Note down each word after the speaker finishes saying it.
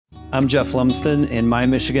I'm Jeff Lumsden, and My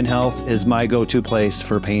Michigan Health is my go-to place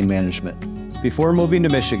for pain management. Before moving to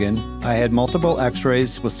Michigan, I had multiple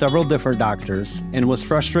x-rays with several different doctors and was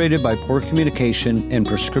frustrated by poor communication and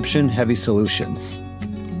prescription-heavy solutions.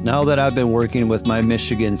 Now that I've been working with My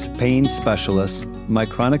Michigan's pain specialist, my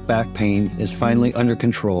chronic back pain is finally under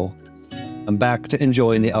control. I'm back to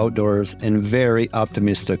enjoying the outdoors and very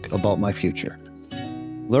optimistic about my future.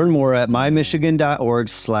 Learn more at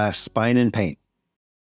mymichigan.org/spineandpain.